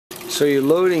So you're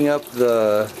loading up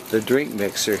the drink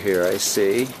mixer here, I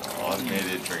see.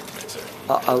 Automated drink mixer.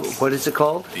 What is it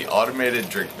called? The automated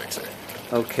drink mixer.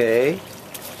 Okay.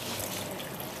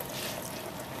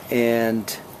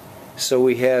 And so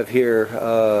we have here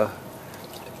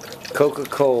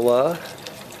Coca-Cola,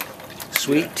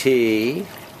 sweet tea,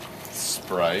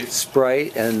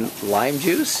 Sprite, and lime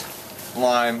juice?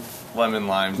 Lemon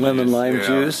lime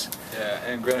juice. Yeah,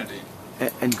 and grenadine.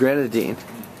 And grenadine.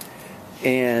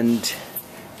 And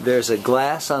there's a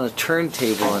glass on a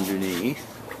turntable underneath.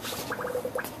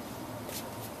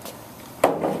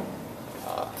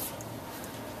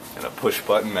 And a push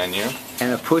button menu.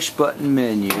 And a push button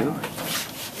menu.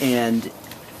 And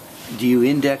do you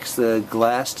index the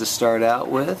glass to start out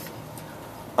with?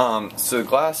 So the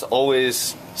glass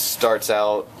always starts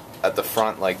out at the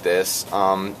front like this.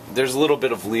 There's a little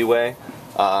bit of leeway.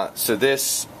 So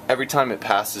this, every time it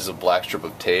passes a black strip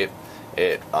of tape,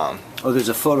 it there's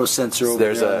a photo sensor over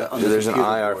there. There's an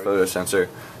IR photo sensor.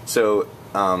 So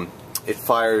it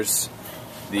fires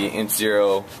the int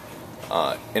zero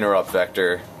interrupt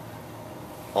vector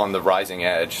on the rising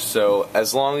edge. So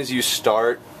as long as you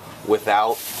start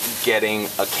without getting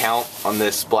a count on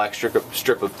this black strip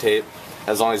of tape,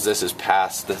 as long as this is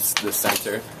past the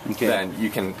sensor, then you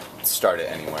can start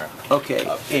it anywhere. Okay,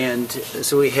 and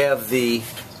so we have the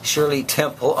Shirley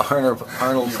Temple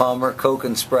Arnold Palmer Coke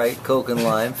and Sprite, Coke and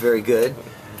Lime, very good,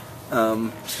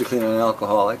 strictly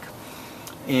non-alcoholic,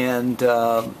 and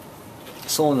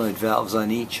solenoid valves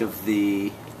on each of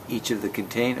the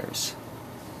containers.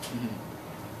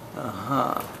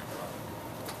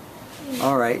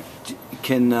 All right,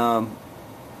 can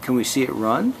we see it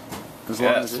run?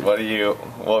 Yes. What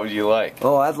would you like?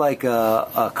 Oh, I'd like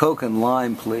a Coke and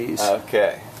Lime, please.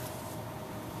 Okay.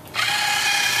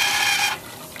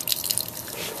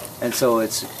 And so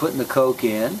it's putting the Coke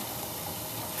in.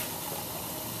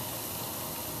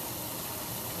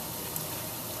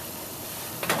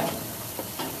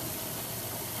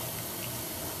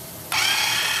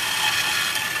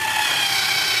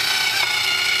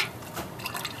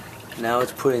 Now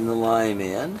it's putting the lime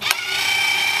in.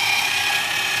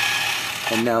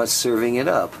 And now it's serving it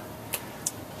up.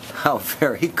 How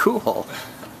very cool.